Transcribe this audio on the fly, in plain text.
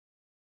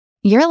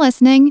You're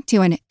listening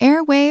to an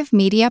Airwave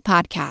Media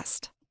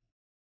Podcast.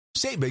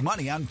 Save big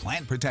money on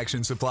plant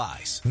protection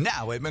supplies,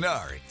 now at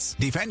Menards.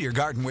 Defend your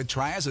garden with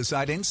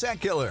Triazicide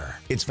Insect Killer.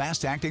 Its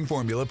fast-acting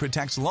formula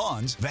protects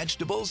lawns,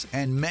 vegetables,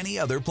 and many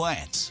other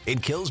plants.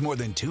 It kills more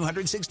than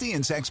 260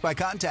 insects by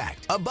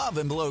contact, above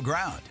and below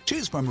ground.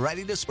 Choose from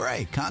ready to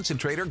spray,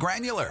 concentrate, or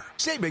granular.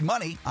 Save big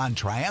money on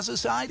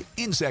Triazicide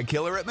Insect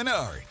Killer at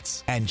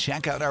Menards. And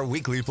check out our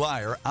weekly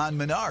flyer on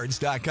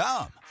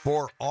Menards.com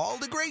for all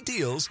the great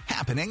deals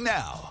happening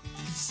now.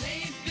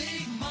 Save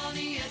big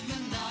money at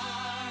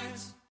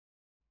Menards.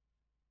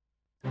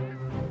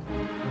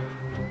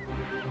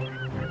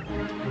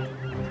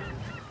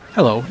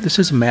 Hello, this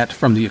is Matt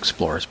from the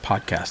Explorers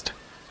Podcast.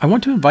 I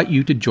want to invite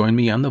you to join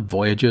me on the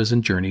voyages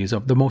and journeys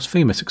of the most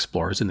famous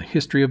explorers in the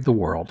history of the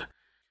world.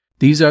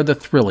 These are the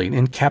thrilling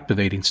and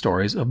captivating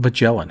stories of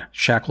Magellan,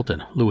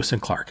 Shackleton, Lewis and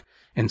Clark,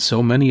 and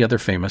so many other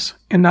famous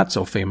and not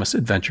so famous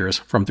adventurers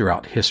from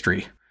throughout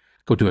history.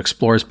 Go to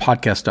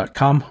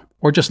explorerspodcast.com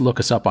or just look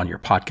us up on your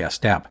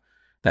podcast app.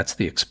 That's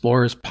the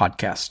Explorers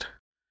Podcast.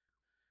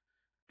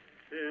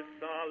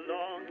 It's a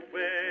long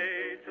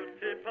way to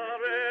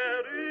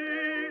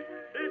Tipperary.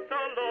 It's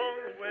a long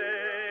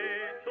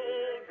way to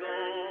go.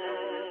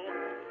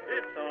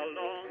 It's a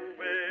long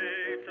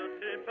way to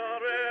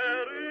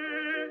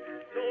Tipperary,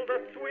 to the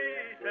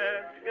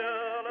sweetest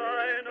girl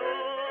I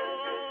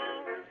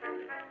know.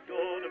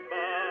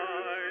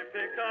 Goodbye,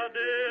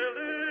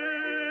 Piccadilly.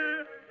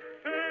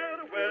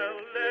 Farewell,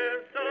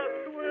 Leicester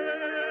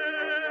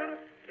Square.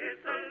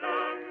 It's a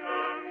long,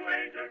 long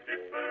way to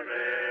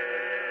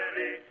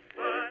Tipperary,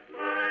 but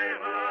my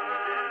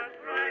heart's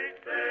right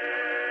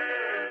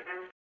there.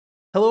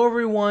 Hello,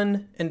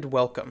 everyone, and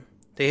welcome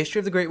to History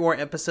of the Great War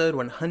episode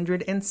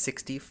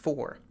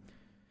 164.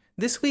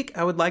 This week,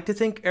 I would like to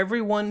thank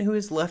everyone who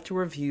has left a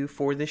review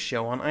for this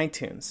show on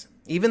iTunes.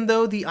 Even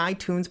though the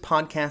iTunes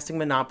podcasting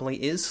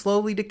monopoly is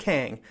slowly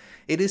decaying,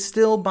 it is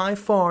still by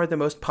far the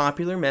most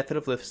popular method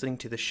of listening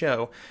to the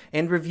show,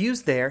 and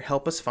reviews there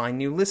help us find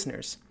new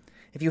listeners.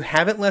 If you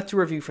haven't left a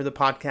review for the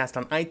podcast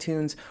on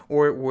iTunes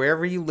or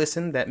wherever you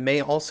listen that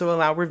may also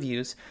allow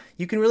reviews,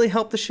 you can really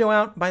help the show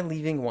out by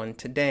leaving one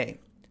today.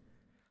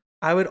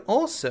 I would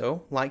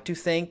also like to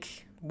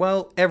thank,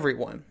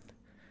 everyone.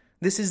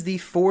 This is the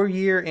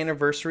 4-year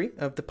anniversary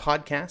of the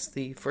podcast.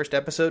 The first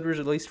episode was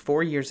released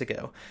 4 years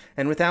ago.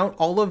 And without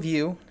all of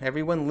you,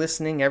 everyone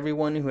listening,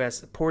 everyone who has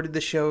supported the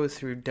show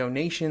through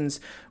donations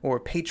or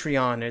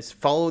Patreon, has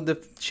followed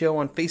the show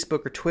on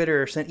Facebook or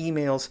Twitter, or sent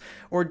emails,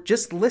 or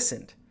just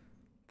listened,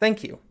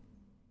 thank you.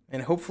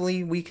 And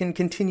hopefully we can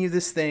continue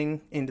this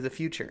thing into the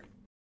future.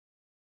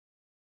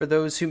 For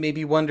those who may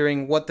be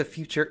wondering what the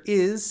future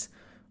is,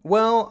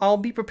 well, I'll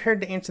be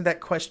prepared to answer that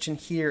question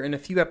here in a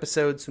few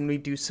episodes when we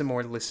do some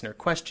more listener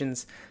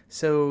questions,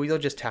 so you'll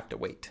just have to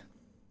wait.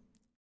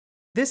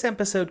 This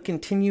episode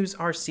continues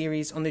our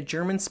series on the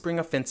German spring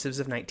offensives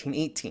of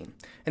 1918,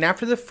 and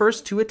after the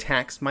first two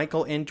attacks,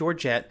 Michael and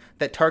Georgette,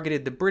 that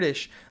targeted the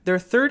British, their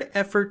third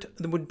effort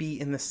would be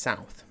in the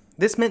south.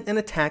 This meant an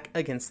attack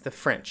against the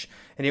French,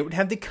 and it would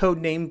have the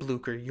codename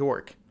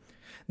Blücher-Yorck.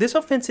 This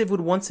offensive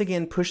would once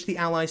again push the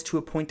Allies to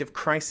a point of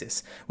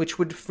crisis, which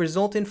would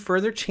result in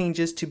further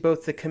changes to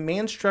both the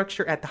command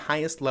structure at the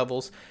highest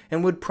levels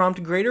and would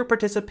prompt greater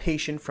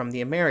participation from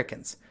the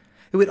Americans.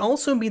 It would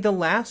also be the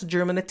last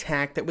German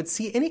attack that would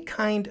see any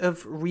kind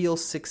of real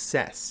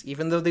success,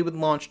 even though they would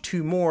launch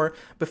 2 more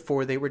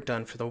before they were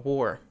done for the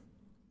war.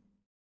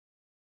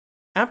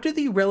 After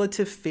the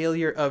relative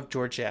failure of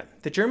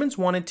Georgette, the Germans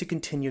wanted to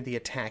continue the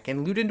attack,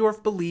 and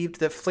Ludendorff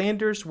believed that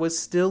Flanders was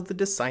still the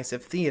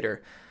decisive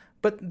theater.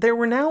 But there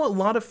were now a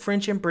lot of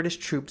French and British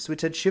troops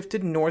which had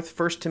shifted north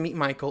first to meet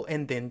Michael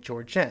and then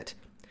Georgette.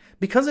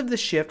 Because of this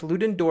shift,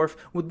 Ludendorff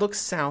would look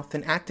south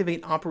and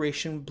activate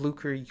Operation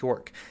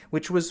Blücher-Yorck,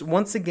 which was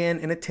once again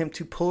an attempt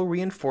to pull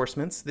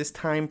reinforcements, this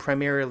time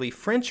primarily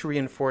French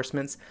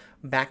reinforcements,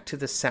 back to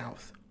the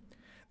south.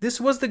 This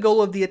was the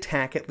goal of the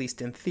attack, at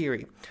least in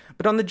theory.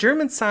 But on the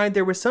German side,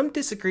 there was some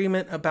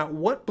disagreement about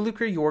what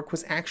Blücher-Yorck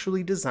was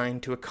actually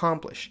designed to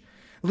accomplish.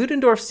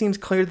 Ludendorff seems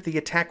clear that the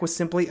attack was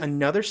simply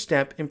another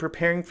step in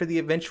preparing for the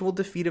eventual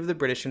defeat of the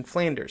British in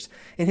Flanders.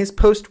 In his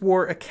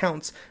post-war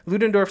accounts,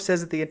 Ludendorff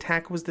says that the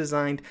attack was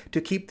designed to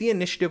keep the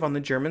initiative on the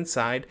German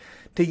side,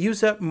 to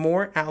use up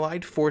more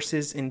Allied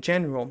forces in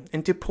general,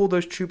 and to pull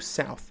those troops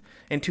south,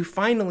 and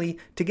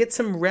to get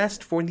some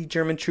rest for the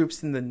German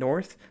troops in the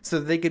north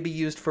so that they could be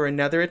used for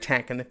another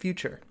attack in the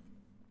future.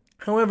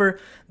 However,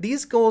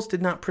 these goals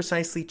did not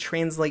precisely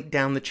translate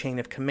down the chain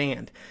of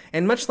command,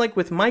 and much like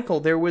with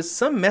Michael, there was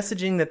some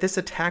messaging that this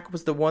attack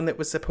was the one that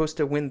was supposed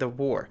to win the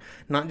war,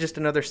 not just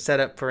another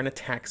setup for an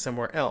attack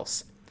somewhere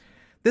else.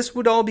 This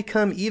would all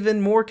become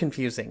even more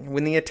confusing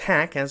when the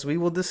attack, as we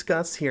will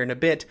discuss here in a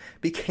bit,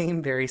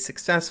 became very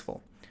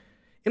successful.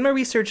 In my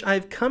research,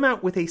 I've come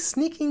out with a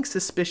sneaking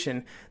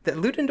suspicion that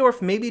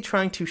Ludendorff may be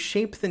trying to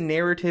shape the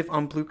narrative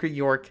on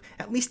Blücher-Yorck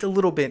at least a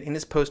little bit in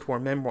his post-war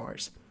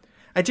memoirs.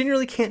 I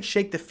generally can't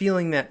shake the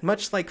feeling that,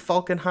 much like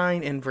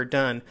Falkenhayn and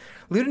Verdun,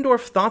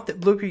 Ludendorff thought that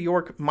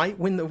Blücher-Yorck might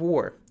win the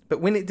war, But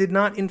when it did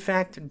not in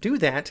fact do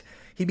that,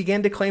 he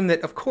began to claim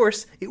that, of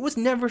course, it was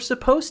never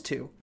supposed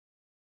to.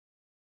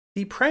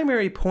 The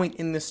primary point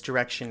in this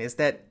direction is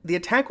that the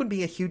attack would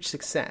be a huge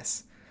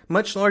success,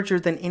 much larger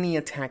than any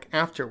attack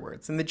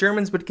afterwards, and the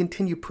Germans would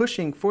continue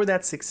pushing for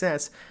that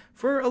success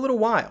for a little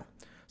while.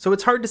 So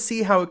it's hard to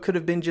see how it could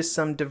have been just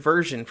some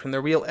diversion from the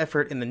real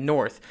effort in the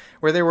north,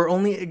 where there were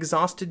only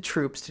exhausted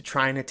troops to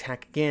try and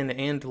attack again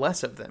and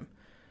less of them.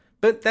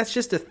 But that's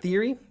just a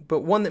theory,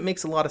 but one that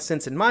makes a lot of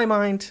sense in my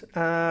mind.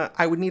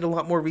 I would need a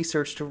lot more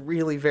research to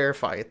really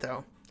verify it,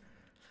 though.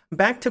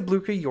 Back to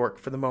Blucher York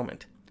for the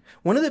moment.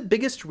 One of the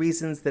biggest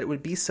reasons that it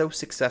would be so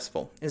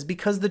successful is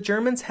because the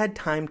Germans had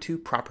time to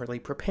properly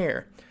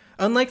prepare.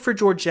 Unlike for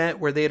Georgette,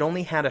 where they had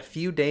only had a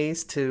few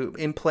days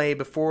in play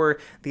before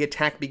the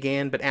attack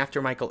began but after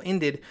Michael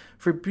ended,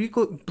 for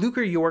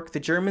Blucher York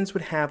the Germans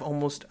would have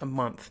almost a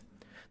month.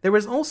 There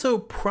was also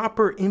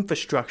proper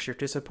infrastructure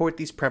to support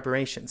these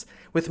preparations,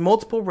 with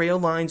multiple rail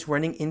lines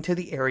running into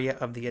the area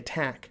of the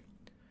attack.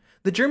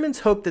 The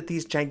Germans hoped that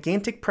these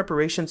gigantic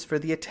preparations for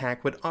the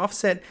attack would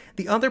offset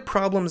the other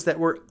problems that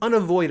were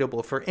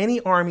unavoidable for any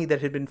army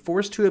that had been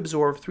forced to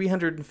absorb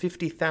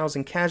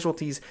 350,000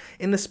 casualties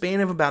in the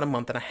span of about a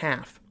month and a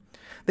half.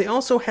 They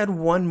also had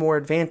one more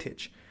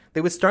advantage.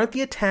 They would start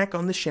the attack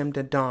on the Chemin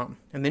des Dames,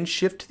 and then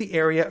shift to the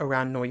area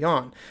around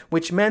Noyon,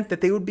 which meant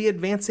that they would be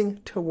advancing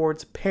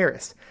towards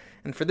Paris.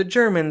 And for the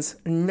Germans,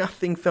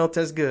 nothing felt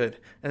as good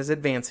as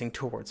advancing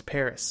towards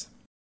Paris.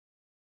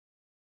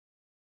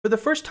 For the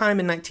first time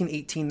in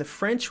 1918, the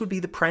French would be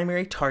the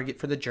primary target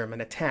for the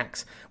German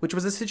attacks, which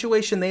was a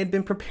situation they had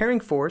been preparing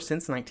for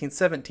since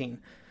 1917.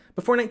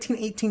 Before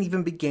 1918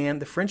 even began,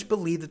 the French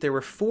believed that there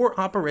were 4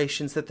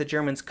 operations that the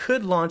Germans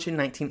could launch in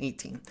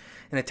 1918.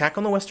 An attack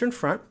on the Western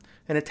Front,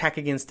 an attack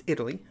against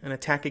Italy, an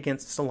attack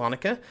against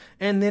Salonika,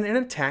 and then an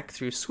attack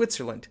through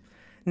Switzerland.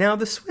 Now,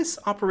 the Swiss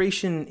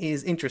operation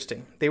is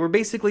interesting. They were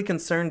basically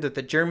concerned that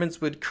the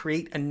Germans would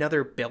create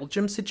another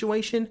Belgium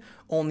situation,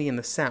 only in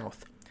the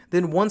south.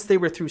 Then once they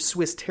were through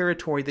Swiss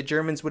territory, the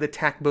Germans would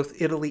attack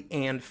both Italy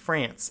and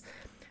France.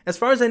 As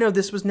far as I know,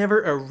 this was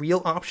never a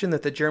real option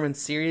that the Germans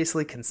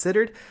seriously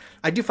considered.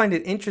 I do find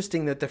it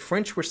interesting that the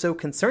French were so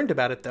concerned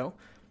about it, though.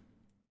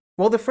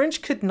 While the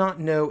French could not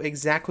know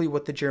exactly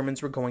what the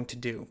Germans were going to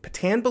do,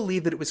 Pétain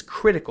believed that it was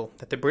critical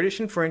that the British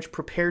and French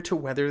prepare to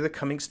weather the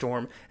coming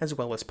storm as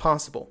well as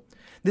possible.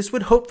 This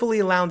would hopefully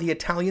allow the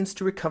Italians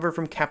to recover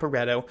from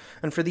Caporetto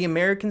and for the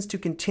Americans to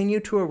continue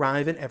to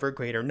arrive in ever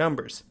greater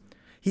numbers.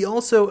 He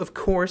also, of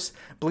course,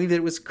 believed that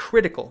it was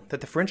critical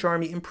that the French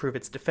army improve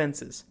its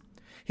defenses.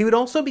 He would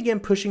also begin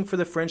pushing for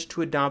the French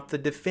to adopt the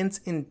defense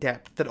in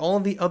depth that all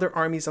of the other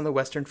armies on the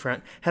Western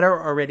Front had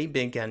already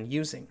begun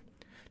using.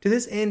 To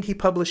this end, he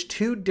published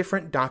 2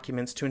 different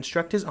documents to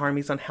instruct his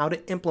armies on how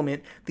to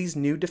implement these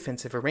new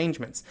defensive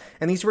arrangements,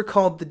 and these were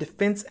called the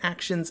Defense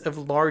Actions of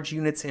Large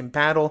Units in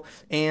Battle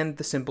and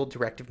the Simple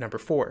Directive No.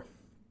 4.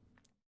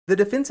 The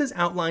defenses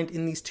outlined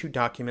in these 2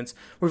 documents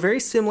were very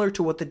similar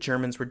to what the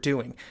Germans were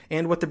doing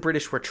and what the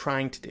British were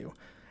trying to do,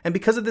 and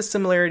because of this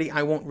similarity,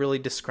 I won't really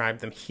describe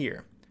them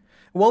here.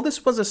 While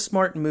this was a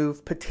smart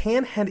move,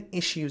 Pétain had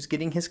issues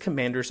getting his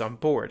commanders on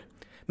board.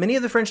 Many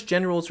of the French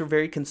generals were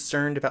very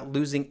concerned about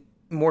losing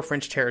more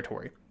French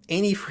territory.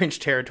 Any French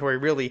territory,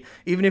 really,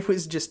 even if it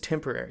was just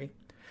temporary.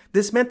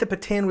 This meant that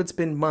Pétain would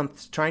spend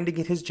months trying to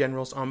get his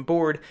generals on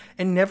board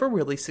and never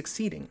really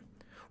succeeding.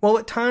 While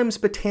at times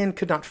Pétain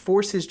could not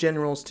force his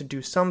generals to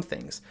do some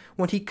things,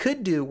 what he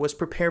could do was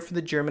prepare for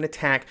the German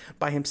attack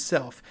by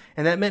himself,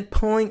 and that meant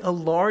pulling a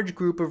large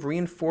group of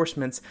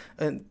reinforcements,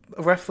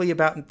 roughly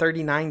about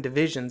 39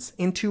 divisions,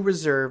 into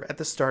reserve at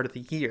the start of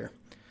the year.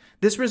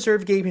 This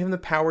reserve gave him the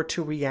power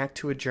to react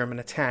to a German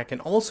attack, and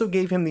also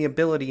gave him the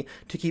ability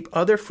to keep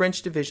other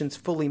French divisions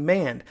fully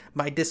manned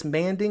by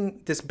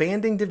disbanding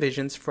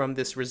divisions from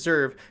this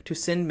reserve to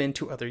send men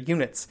to other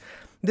units.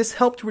 This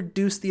helped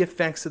reduce the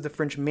effects of the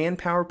French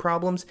manpower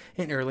problems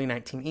in early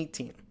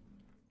 1918.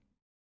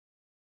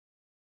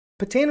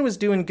 Pétain was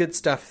doing good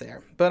stuff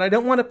there, but I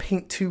don't want to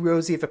paint too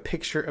rosy of a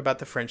picture about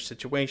the French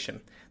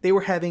situation. They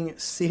were having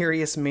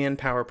serious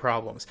manpower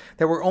problems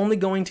that were only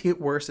going to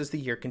get worse as the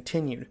year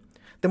continued.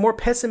 The more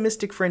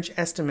pessimistic French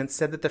estimates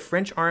said that the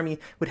French army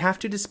would have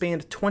to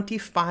disband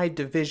 25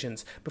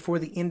 divisions before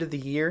the end of the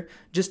year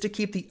just to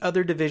keep the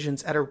other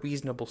divisions at a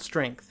reasonable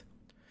strength.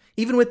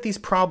 Even with these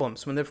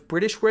problems, when the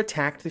British were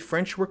attacked, the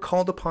French were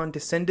called upon to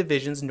send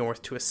divisions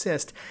north to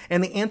assist,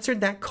 and they answered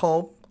that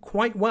call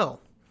quite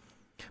well.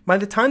 By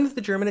the time that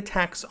the German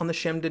attacks on the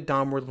Chemin des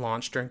Dames were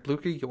launched during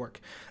Blucher York,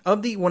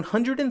 of the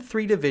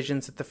 103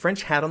 divisions that the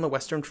French had on the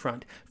Western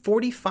Front,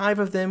 45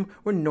 of them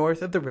were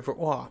north of the River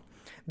Oise.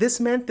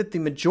 This meant that the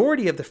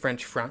majority of the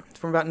French front,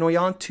 from about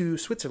Noyon to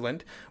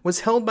Switzerland,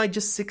 was held by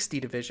just 60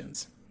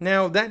 divisions.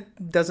 Now,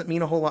 that doesn't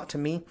mean a whole lot to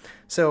me,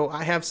 so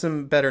I have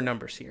some better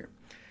numbers here.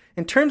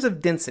 In terms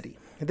of density,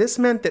 this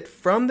meant that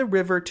from the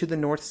river to the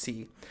North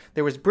Sea,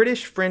 there was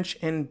British, French,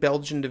 and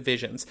Belgian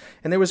divisions,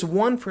 and there was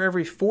one for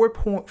every 4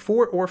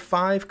 or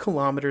 5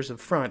 kilometers of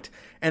front,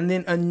 and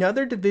then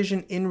another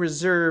division in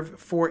reserve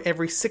for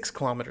every 6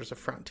 kilometers of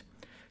front.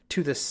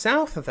 To the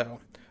south,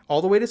 though,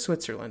 all the way to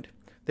Switzerland,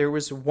 there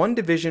was one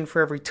division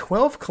for every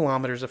 12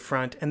 kilometers of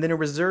front and then a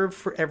reserve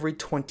for every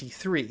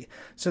 23.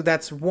 So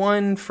that's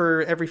one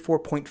for every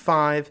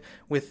 4.5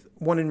 with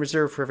one in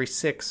reserve for every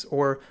 6,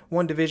 or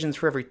one divisions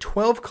for every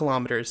 12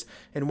 kilometers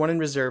and one in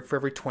reserve for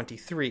every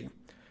 23.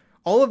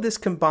 All of this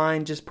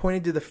combined just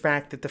pointed to the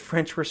fact that the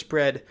French were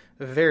spread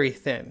very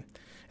thin,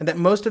 and that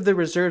most of the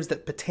reserves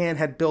that Pétain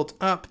had built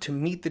up to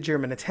meet the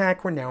German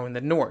attack were now in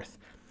the north.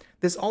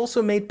 This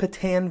also made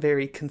Pétain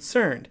very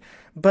concerned,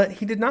 but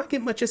he did not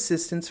get much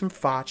assistance from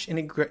Foch in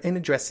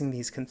addressing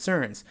these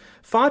concerns.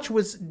 Foch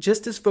was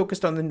just as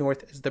focused on the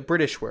north as the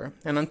British were,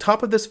 and on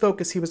top of this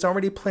focus he was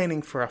already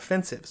planning for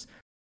offensives.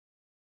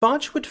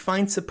 Foch would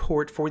find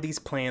support for these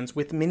plans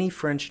with many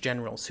French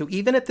generals who,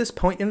 even at this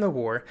point in the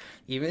war,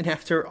 even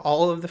after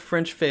all of the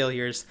French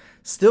failures,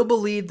 still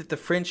believed that the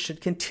French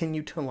should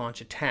continue to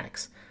launch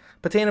attacks.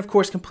 Pétain, of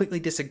course, completely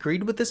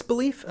disagreed with this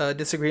belief, a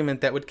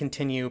disagreement that would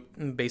continue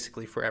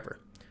basically forever.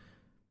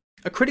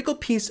 A critical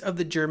piece of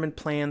the German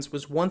plans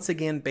was once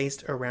again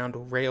based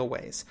around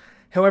railways.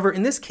 However,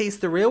 in this case,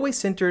 the railway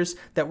centers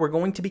that were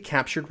going to be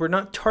captured were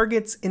not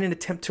targets in an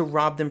attempt to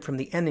rob them from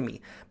the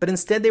enemy, but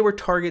instead they were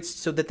targets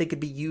so that they could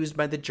be used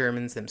by the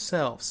Germans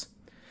themselves.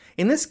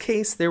 In this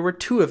case, there were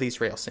two of these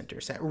rail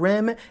centers, at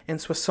Rheims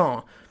and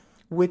Soissons,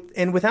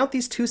 without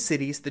these two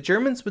cities, the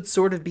Germans would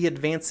sort of be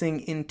advancing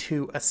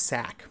into a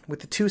sack, with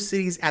the two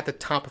cities at the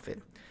top of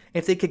it.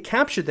 If they could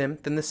capture them,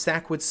 then the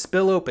sack would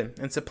spill open,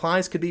 and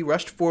supplies could be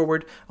rushed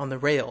forward on the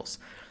rails.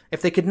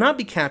 If they could not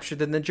be captured,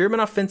 then the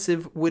German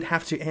offensive would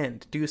have to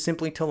end, due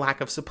simply to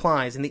lack of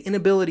supplies and the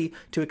inability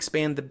to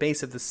expand the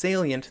base of the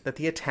salient that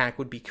the attack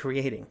would be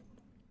creating.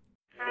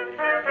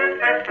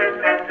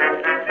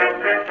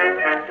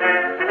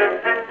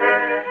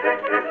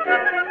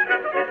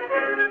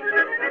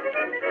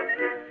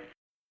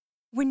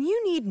 When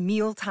you need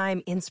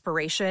mealtime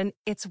inspiration,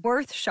 it's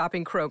worth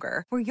shopping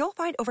Kroger, where you'll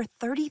find over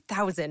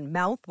 30,000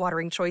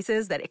 mouth-watering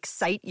choices that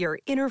excite your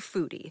inner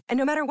foodie. And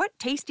no matter what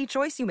tasty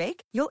choice you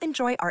make, you'll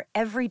enjoy our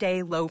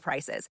everyday low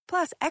prices,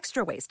 plus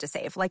extra ways to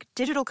save, like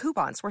digital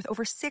coupons worth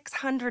over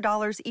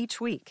 $600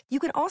 each week. You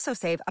can also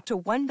save up to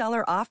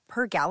 $1 off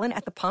per gallon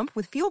at the pump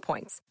with fuel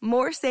points.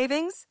 More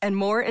savings and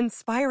more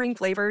inspiring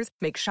flavors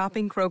make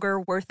shopping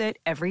Kroger worth it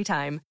every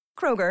time.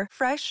 Kroger,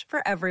 fresh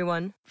for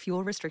everyone.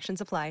 Fuel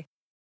restrictions apply.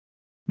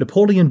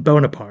 Napoleon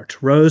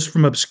Bonaparte rose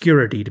from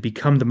obscurity to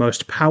become the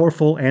most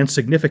powerful and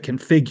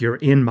significant figure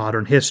in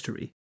modern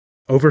history.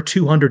 Over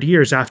 200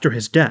 years after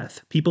his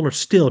death, people are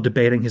still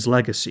debating his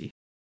legacy.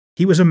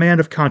 He was a man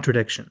of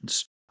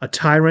contradictions, a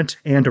tyrant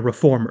and a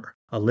reformer,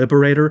 a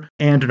liberator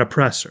and an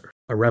oppressor,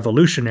 a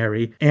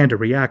revolutionary and a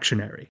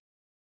reactionary.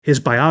 His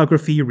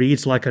biography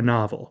reads like a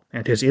novel,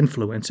 and his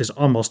influence is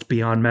almost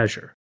beyond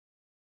measure.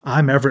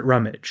 I'm Everett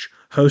Rummage,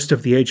 host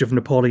of the Age of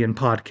Napoleon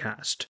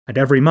podcast, and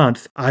every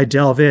month I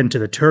delve into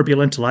the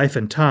turbulent life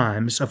and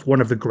times of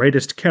one of the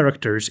greatest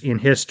characters in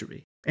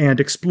history, and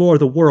explore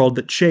the world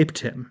that shaped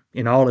him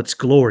in all its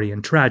glory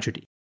and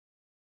tragedy.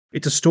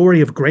 It's a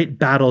story of great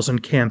battles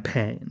and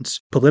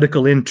campaigns,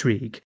 political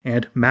intrigue,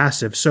 and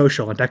massive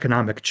social and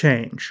economic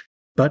change.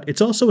 But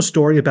it's also a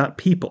story about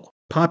people,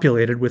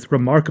 populated with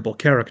remarkable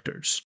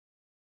characters.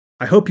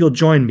 I hope you'll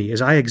join me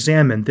as I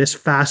examine this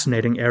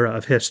fascinating era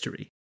of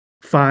history.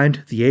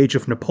 Find The Age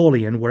of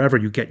Napoleon wherever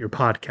you get your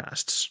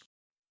podcasts.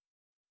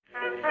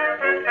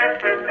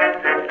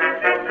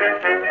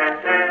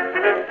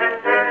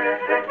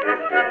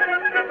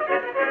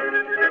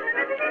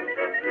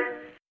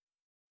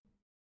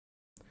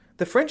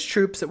 The French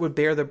troops that would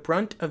bear the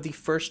brunt of the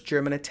first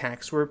German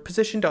attacks were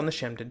positioned on the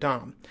Chemin des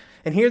Dames,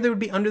 and here they would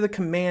be under the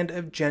command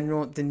of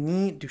General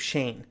Denis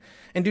Duchesne.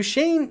 And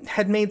Duchesne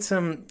had made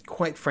some,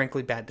 quite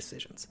frankly, bad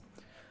decisions.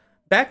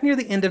 Back near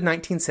the end of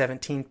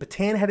 1917,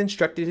 Pétain had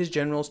instructed his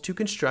generals to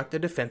construct a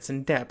defense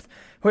in depth.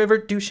 However,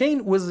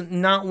 Duchesne was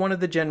not one of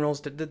the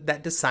generals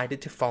that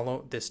decided to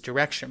follow this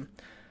direction.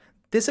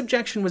 This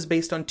objection was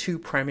based on two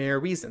primary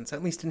reasons,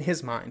 at least in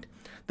his mind.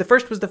 The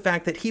first was the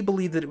fact that he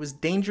believed that it was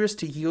dangerous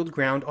to yield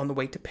ground on the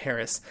way to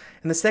Paris,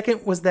 and the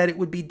second was that it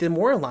would be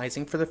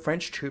demoralizing for the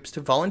French troops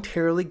to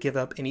voluntarily give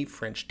up any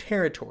French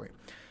territory.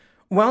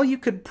 While you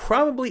could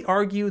probably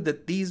argue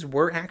that these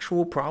were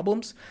actual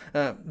problems,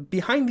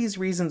 behind these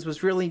reasons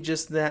was really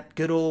just that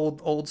good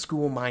old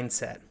school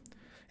mindset.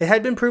 It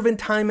had been proven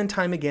time and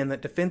time again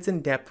that defense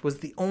in depth was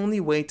the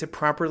only way to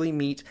properly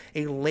meet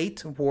a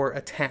late war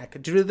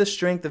attack due to the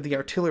strength of the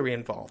artillery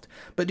involved,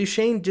 but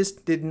Duchesne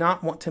just did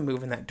not want to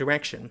move in that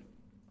direction.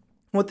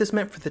 What this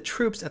meant for the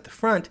troops at the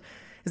front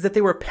is that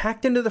they were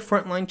packed into the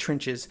frontline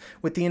trenches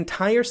with the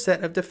entire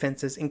set of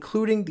defenses,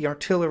 including the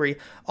artillery,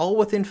 all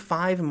within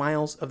 5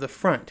 miles of the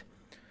front.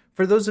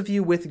 For those of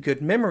you with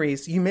good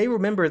memories, you may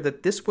remember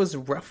that this was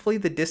roughly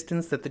the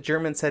distance that the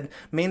Germans had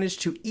managed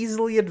to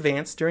easily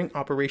advance during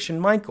Operation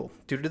Michael,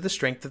 due to the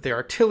strength of their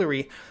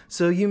artillery,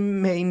 so you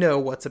may know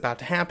what's about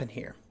to happen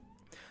here.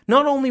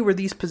 Not only were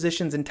these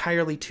positions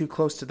entirely too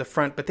close to the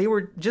front, but they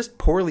were just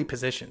poorly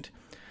positioned.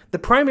 The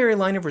primary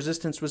line of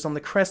resistance was on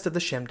the crest of the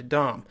Chem de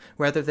Dam,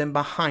 rather than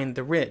behind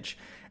the ridge,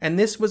 and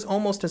this was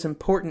almost as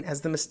important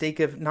as the mistake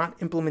of not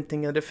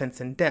implementing a defense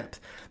in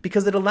depth,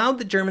 because it allowed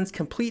the Germans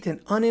complete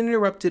and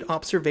uninterrupted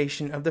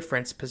observation of the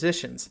French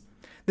positions.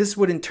 This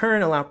would in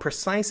turn allow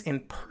precise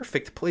and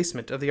perfect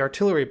placement of the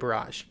artillery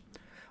barrage.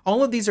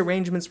 All of these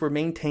arrangements were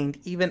maintained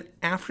even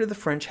after the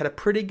French had a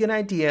pretty good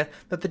idea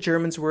that the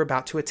Germans were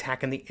about to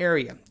attack in the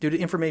area, due to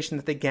information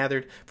that they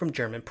gathered from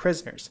German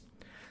prisoners.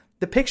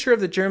 The picture of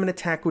the German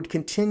attack would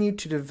continue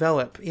to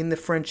develop in the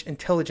French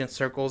intelligence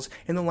circles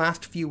in the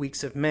last few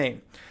weeks of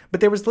May, but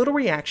there was little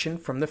reaction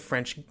from the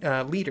French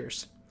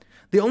leaders.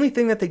 The only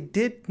thing that they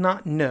did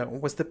not know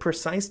was the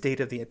precise date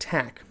of the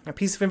attack, a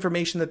piece of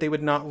information that they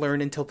would not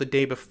learn until the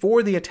day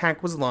before the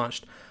attack was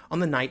launched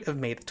on the night of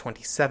May the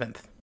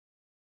 27th.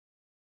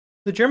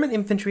 The German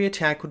infantry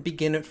attack would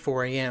begin at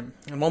 4 a.m.,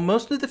 and while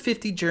most of the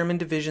 50 German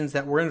divisions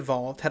that were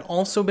involved had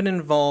also been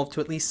involved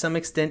to at least some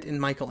extent in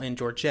Michael and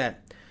Georgette,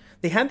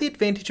 they had the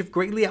advantage of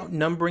greatly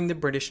outnumbering the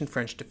British and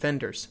French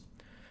defenders.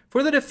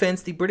 For the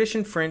defense, the British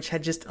and French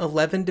had just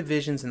 11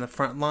 divisions in the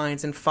front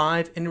lines and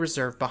 5 in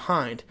reserve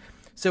behind,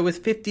 so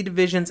with 50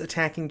 divisions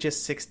attacking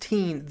just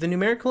 16, the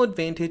numerical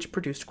advantage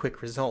produced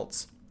quick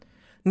results.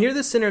 Near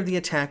the center of the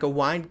attack, a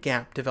wide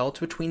gap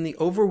developed between the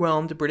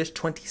overwhelmed British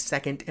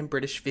 22nd and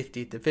British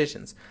 50th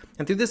divisions,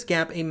 and through this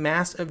gap a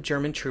mass of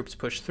German troops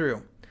pushed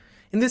through.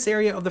 In this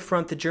area of the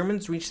front, the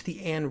Germans reached the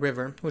Aisne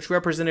River, which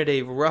represented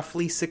a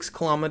roughly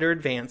 6-kilometer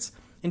advance,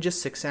 in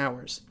just 6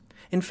 hours.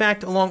 In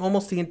fact, along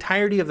almost the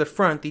entirety of the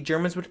front, the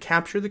Germans would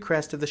capture the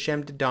crest of the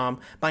Chem de Dam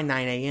by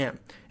 9 a.m.,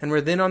 and were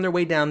then on their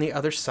way down the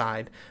other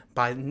side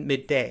by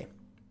midday.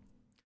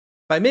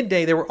 By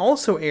midday, there were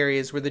also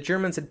areas where the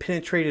Germans had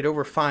penetrated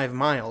over 5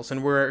 miles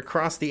and were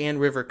across the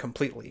Aisne River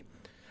completely.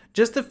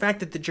 Just the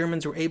fact that the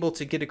Germans were able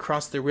to get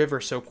across the river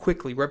so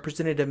quickly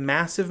represented a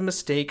massive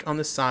mistake on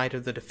the side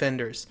of the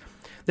defenders.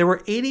 There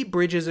were 80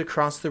 bridges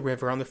across the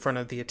river on the front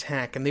of the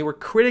attack, and they were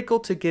critical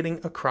to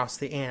getting across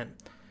the Aisne.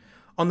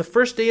 On the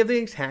first day of the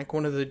attack,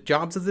 one of the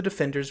jobs of the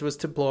defenders was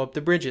to blow up the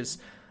bridges,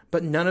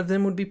 but none of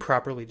them would be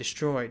properly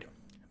destroyed.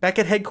 Back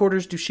at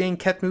headquarters, Duchesne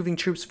kept moving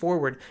troops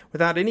forward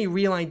without any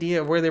real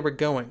idea of where they were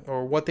going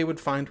or what they would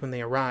find when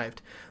they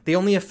arrived. The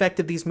only effect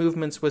of these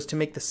movements was to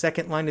make the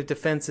second line of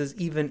defenses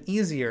even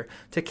easier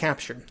to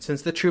capture,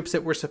 since the troops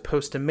that were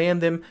supposed to man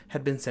them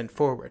had been sent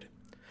forward.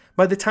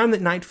 By the time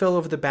that night fell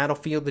over the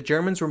battlefield, the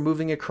Germans were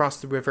moving across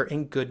the river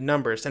in good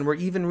numbers and were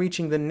even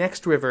reaching the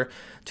next river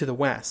to the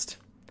west.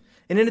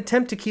 In an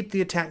attempt to keep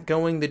the attack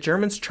going, the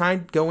Germans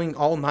tried going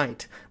all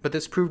night, but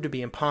this proved to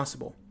be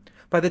impossible.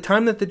 By the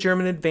time that the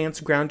German advance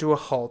ground to a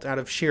halt out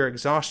of sheer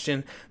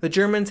exhaustion, the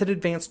Germans had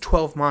advanced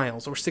 12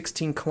 miles, or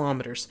 16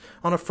 kilometers,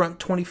 on a front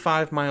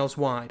 25 miles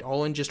wide,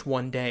 all in just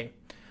one day.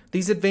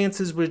 These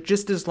advances were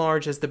just as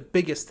large as the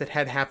biggest that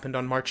had happened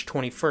on March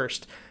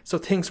 21st, so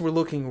things were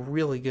looking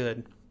really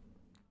good.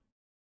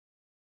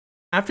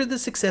 After the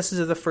successes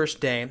of the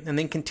first day, and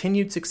then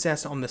continued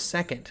success on the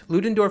second,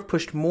 Ludendorff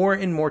pushed more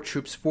and more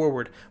troops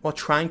forward while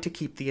trying to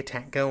keep the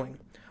attack going.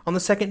 On the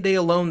second day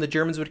alone, the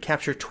Germans would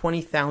capture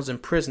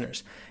 20,000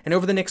 prisoners, and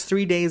over the next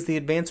 3 days the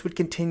advance would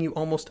continue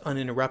almost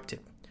uninterrupted.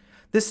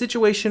 This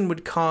situation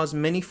would cause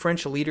many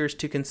French leaders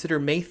to consider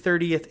May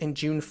 30th and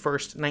June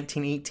 1st,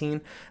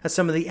 1918, as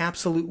some of the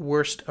absolute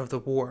worst of the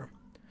war.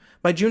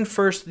 By June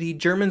 1st, the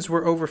Germans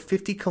were over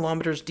 50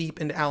 kilometers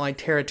deep into Allied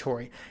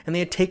territory, and they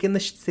had taken the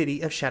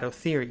city of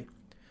Château-Thierry.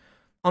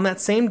 On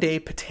that same day,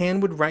 Pétain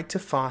would write to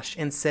Foch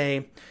and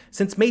say,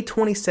 "Since May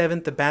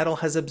 27th, the battle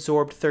has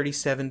absorbed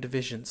 37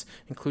 divisions,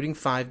 including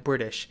 5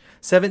 British.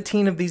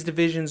 17 of these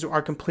divisions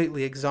are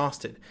completely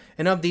exhausted,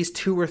 and of these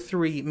 2 or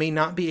 3 may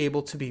not be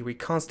able to be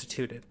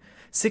reconstituted.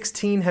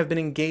 16 have been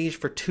engaged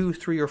for 2,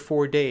 3, or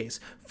 4 days.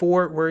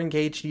 4 were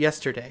engaged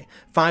yesterday.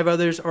 5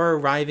 others are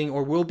arriving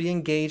or will be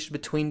engaged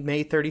between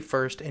May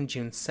 31st and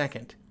June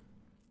 2nd.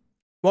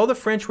 While the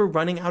French were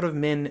running out of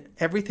men,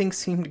 everything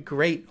seemed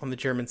great on the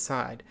German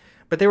side,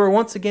 but they were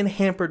once again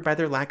hampered by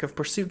their lack of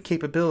pursuit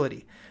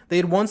capability. They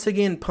had once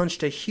again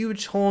punched a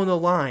huge hole in the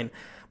line,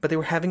 but they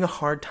were having a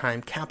hard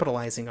time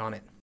capitalizing on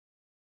it.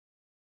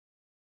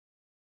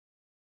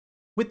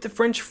 With the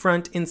French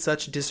front in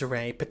such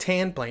disarray,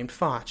 Pétain blamed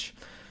Foch.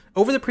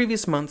 Over the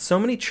previous month, so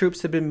many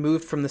troops had been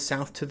moved from the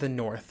south to the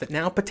north that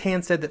now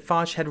Pétain said that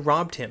Foch had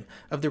robbed him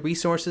of the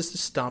resources to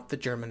stop the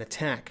German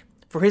attack.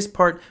 For his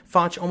part,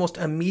 Foch almost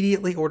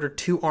immediately ordered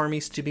 2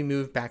 armies to be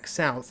moved back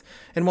south,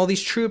 and while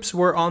these troops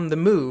were on the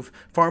move,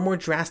 far more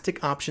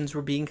drastic options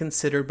were being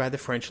considered by the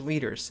French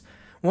leaders.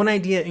 One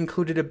idea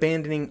included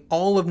abandoning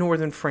all of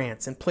northern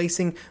France and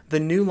placing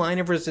the new line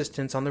of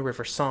resistance on the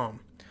River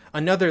Somme.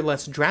 Another,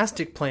 less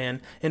drastic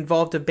plan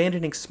involved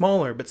abandoning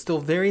smaller but still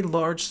very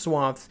large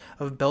swaths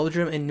of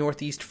Belgium and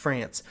northeast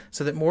France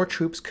so that more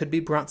troops could be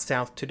brought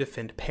south to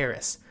defend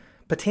Paris.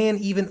 Pétain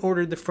even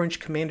ordered the French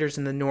commanders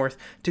in the north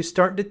to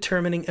start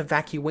determining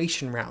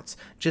evacuation routes,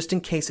 just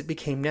in case it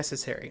became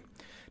necessary.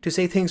 To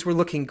say things were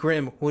looking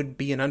grim would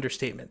be an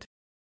understatement.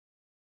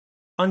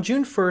 On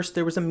June 1st,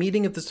 there was a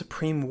meeting of the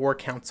Supreme War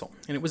Council,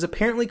 and it was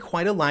apparently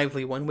quite a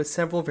lively one with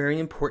several very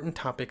important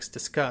topics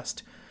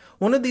discussed.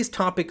 One of these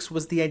topics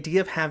was the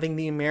idea of having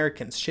the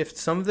Americans shift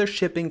some of their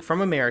shipping from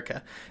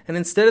America, and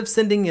instead of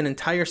sending an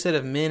entire set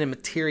of men and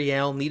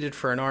materiel needed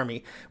for an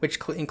army, which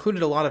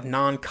included a lot of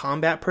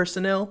non-combat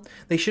personnel,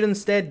 they should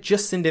instead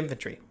just send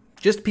infantry,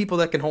 just people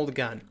that can hold a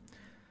gun.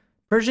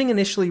 Pershing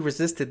initially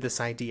resisted this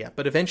idea,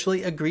 but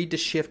eventually agreed to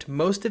shift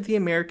most of the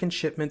American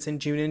shipments in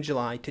June and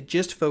July to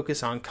just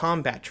focus on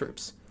combat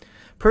troops.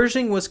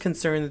 Pershing was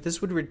concerned that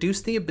this would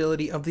reduce the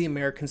ability of the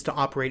Americans to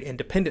operate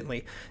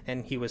independently,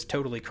 and he was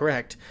totally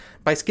correct.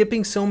 By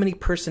skipping so many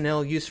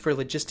personnel used for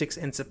logistics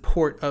and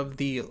support of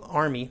the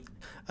army,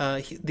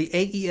 the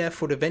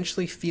AEF would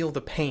eventually feel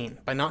the pain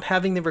by not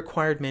having the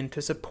required men to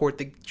support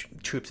the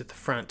troops at the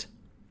front.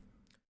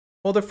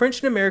 While the French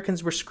and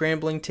Americans were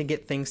scrambling to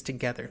get things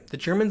together, the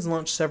Germans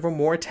launched several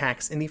more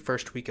attacks in the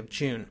first week of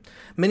June.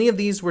 Many of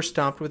these were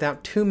stopped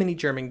without too many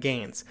German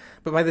gains,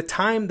 but by the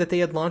time that they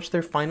had launched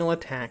their final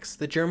attacks,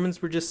 the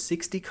Germans were just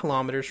 60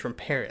 kilometers from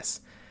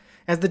Paris.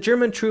 As the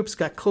German troops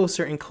got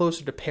closer and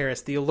closer to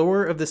Paris, the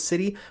allure of the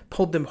city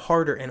pulled them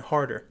harder and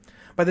harder.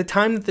 By the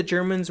time that the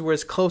Germans were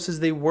as close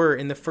as they were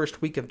in the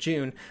first week of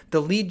June,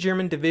 the lead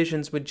German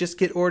divisions would just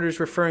get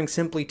orders referring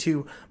simply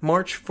to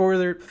march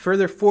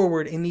further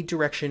forward in the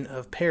direction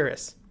of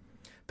Paris.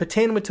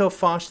 Pétain would tell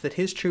Foch that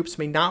his troops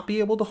may not be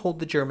able to hold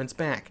the Germans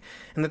back,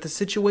 and that the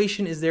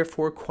situation is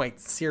therefore quite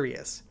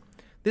serious.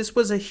 This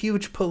was a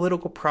huge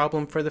political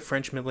problem for the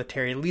French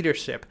military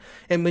leadership,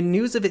 and when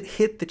news of it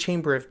hit the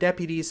Chamber of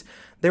Deputies,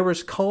 there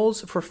was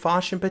calls for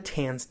Foch and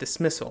Pétain's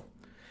dismissal.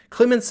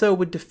 Clemenceau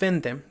would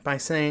defend them by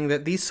saying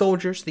that these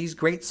soldiers, these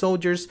great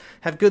soldiers,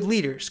 have good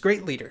leaders,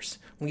 great leaders,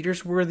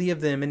 leaders worthy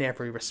of them in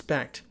every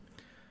respect.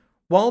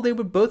 While they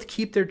would both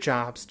keep their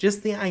jobs,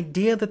 just the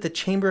idea that the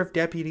Chamber of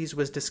Deputies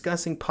was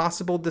discussing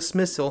possible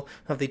dismissal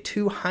of the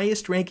two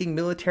highest-ranking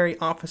military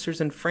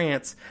officers in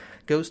France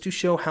goes to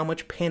show how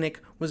much panic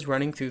was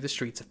running through the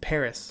streets of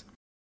Paris.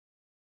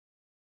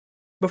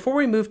 Before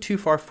we move too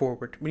far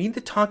forward, we need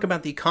to talk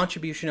about the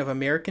contribution of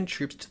American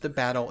troops to the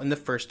battle in the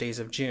first days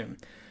of June.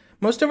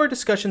 Most of our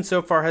discussion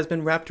so far has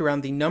been wrapped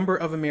around the number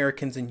of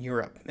Americans in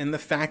Europe and the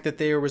fact that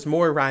there was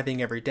more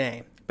arriving every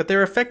day, but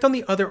their effect on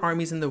the other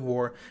armies in the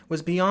war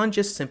was beyond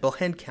just simple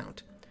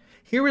headcount.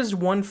 Here is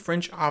one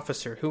French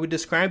officer who would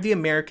describe the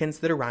Americans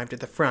that arrived at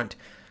the front.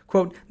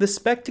 Quote, "The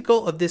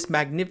spectacle of this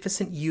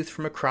magnificent youth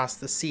from across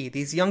the sea,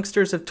 these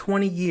youngsters of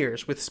 20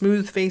 years with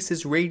smooth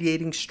faces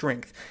radiating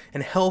strength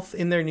and health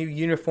in their new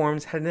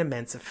uniforms had an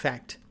immense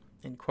effect."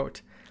 End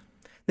quote.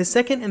 The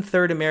 2nd and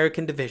 3rd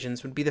American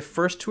divisions would be the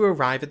first to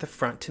arrive at the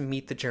front to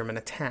meet the German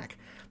attack.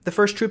 The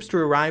first troops to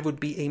arrive would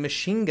be a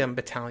machine gun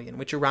battalion,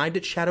 which arrived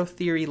at Chateau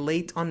Thierry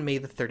late on May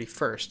the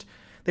 31st.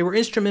 They were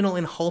instrumental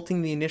in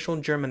halting the initial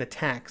German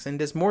attacks, and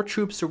as more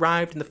troops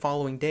arrived in the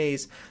following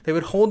days, they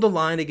would hold the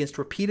line against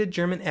repeated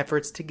German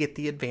efforts to get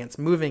the advance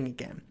moving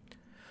again.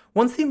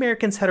 Once the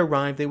Americans had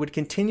arrived, they would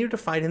continue to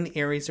fight in the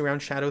areas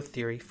around Chateau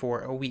Thierry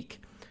for a week.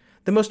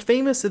 The most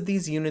famous of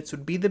these units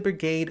would be the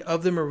Brigade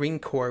of the Marine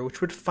Corps,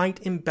 which would fight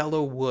in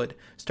Belleau Wood,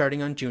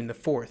 starting on June the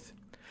 4th.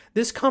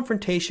 This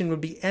confrontation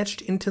would be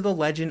etched into the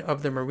legend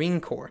of the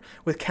Marine Corps,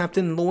 with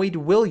Captain Lloyd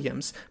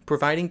Williams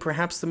providing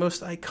perhaps the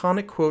most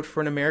iconic quote for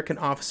an American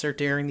officer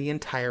during the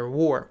entire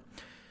war.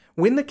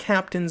 When the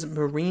captain's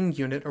Marine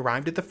unit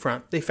arrived at the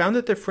front, they found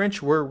that the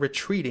French were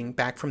retreating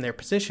back from their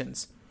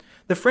positions.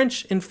 The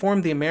French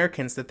informed the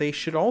Americans that they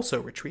should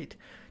also retreat,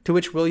 to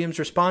which Williams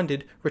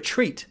responded,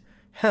 "Retreat?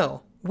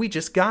 Hell, we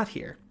just got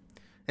here."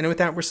 And with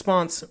that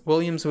response,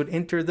 Williams would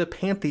enter the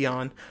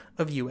pantheon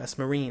of U.S.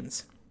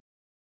 Marines.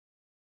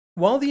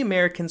 While the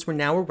Americans were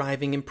now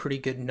arriving in pretty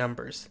good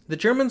numbers, the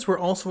Germans were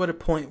also at a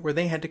point where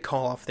they had to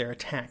call off their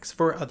attacks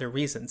for other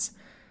reasons.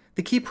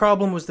 The key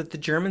problem was that the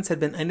Germans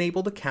had been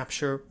unable to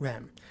capture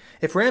Rheims.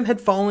 If Rheims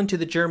had fallen to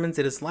the Germans,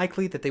 it is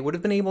likely that they would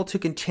have been able to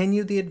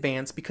continue the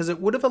advance because it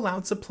would have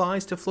allowed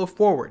supplies to flow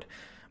forward,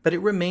 but it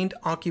remained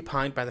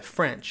occupied by the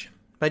French.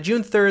 By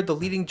June 3rd, the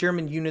leading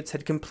German units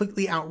had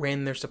completely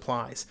outran their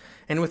supplies,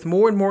 and with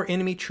more and more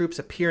enemy troops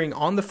appearing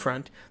on the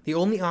front, the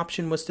only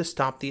option was to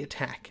stop the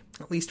attack,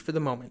 at least for the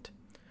moment.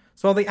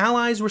 So while the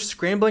Allies were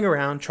scrambling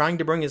around, trying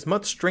to bring as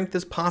much strength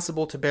as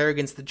possible to bear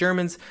against the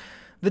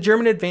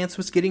German advance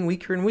was getting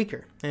weaker and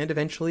weaker, and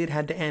eventually it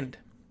had to end.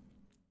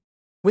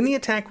 When the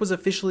attack was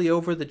officially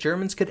over, the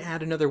Germans could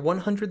add another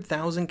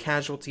 100,000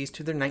 casualties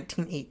to their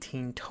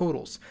 1918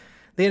 totals.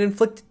 They had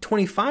inflicted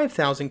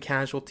 25,000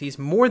 casualties,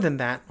 more than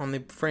that, on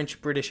the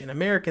French, British, and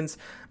Americans,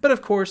 but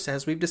of course,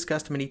 as we've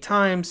discussed many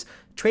times,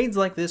 trades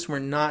like this were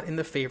not in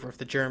the favor of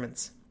the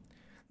Germans.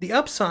 The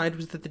upside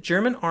was that the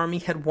German army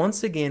had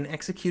once again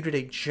executed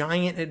a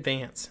giant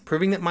advance,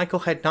 proving that Michael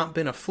had not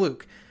been a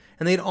fluke,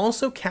 and they had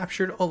also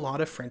captured a lot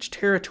of French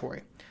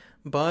territory.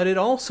 But it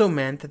also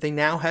meant that they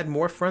now had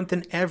more front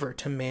than ever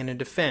to man and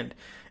defend,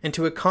 and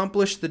to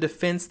accomplish the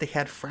defense they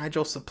had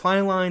fragile supply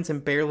lines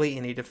and barely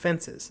any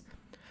defenses.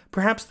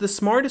 Perhaps the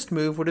smartest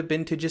move would have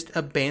been to just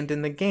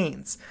abandon the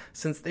gains,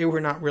 since they were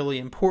not really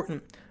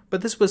important,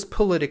 but this was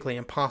politically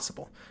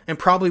impossible, and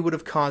probably would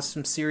have caused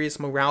some serious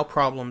morale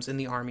problems in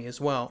the army as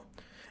well.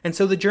 And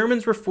so the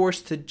Germans were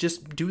forced to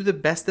just do the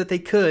best that they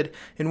could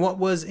in what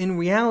was in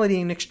reality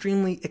an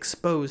extremely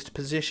exposed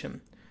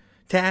position.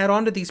 To add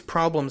on to these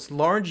problems,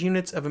 large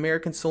units of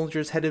American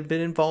soldiers had been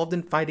involved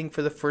in fighting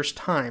for the first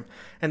time,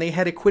 and they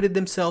had acquitted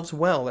themselves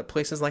well at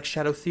places like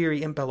Shadow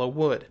Theory and Belleau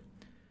Wood.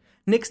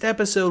 Next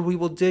episode, we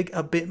will dig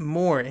a bit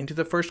more into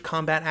the first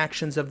combat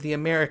actions of the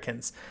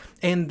Americans,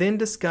 and then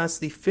discuss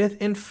the fifth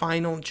and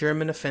final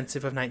German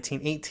offensive of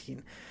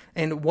 1918,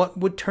 and what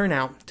would turn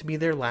out to be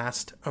their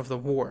last of the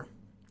war.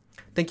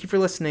 Thank you for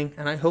listening,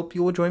 and I hope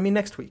you will join me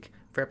next week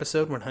for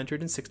episode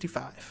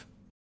 165.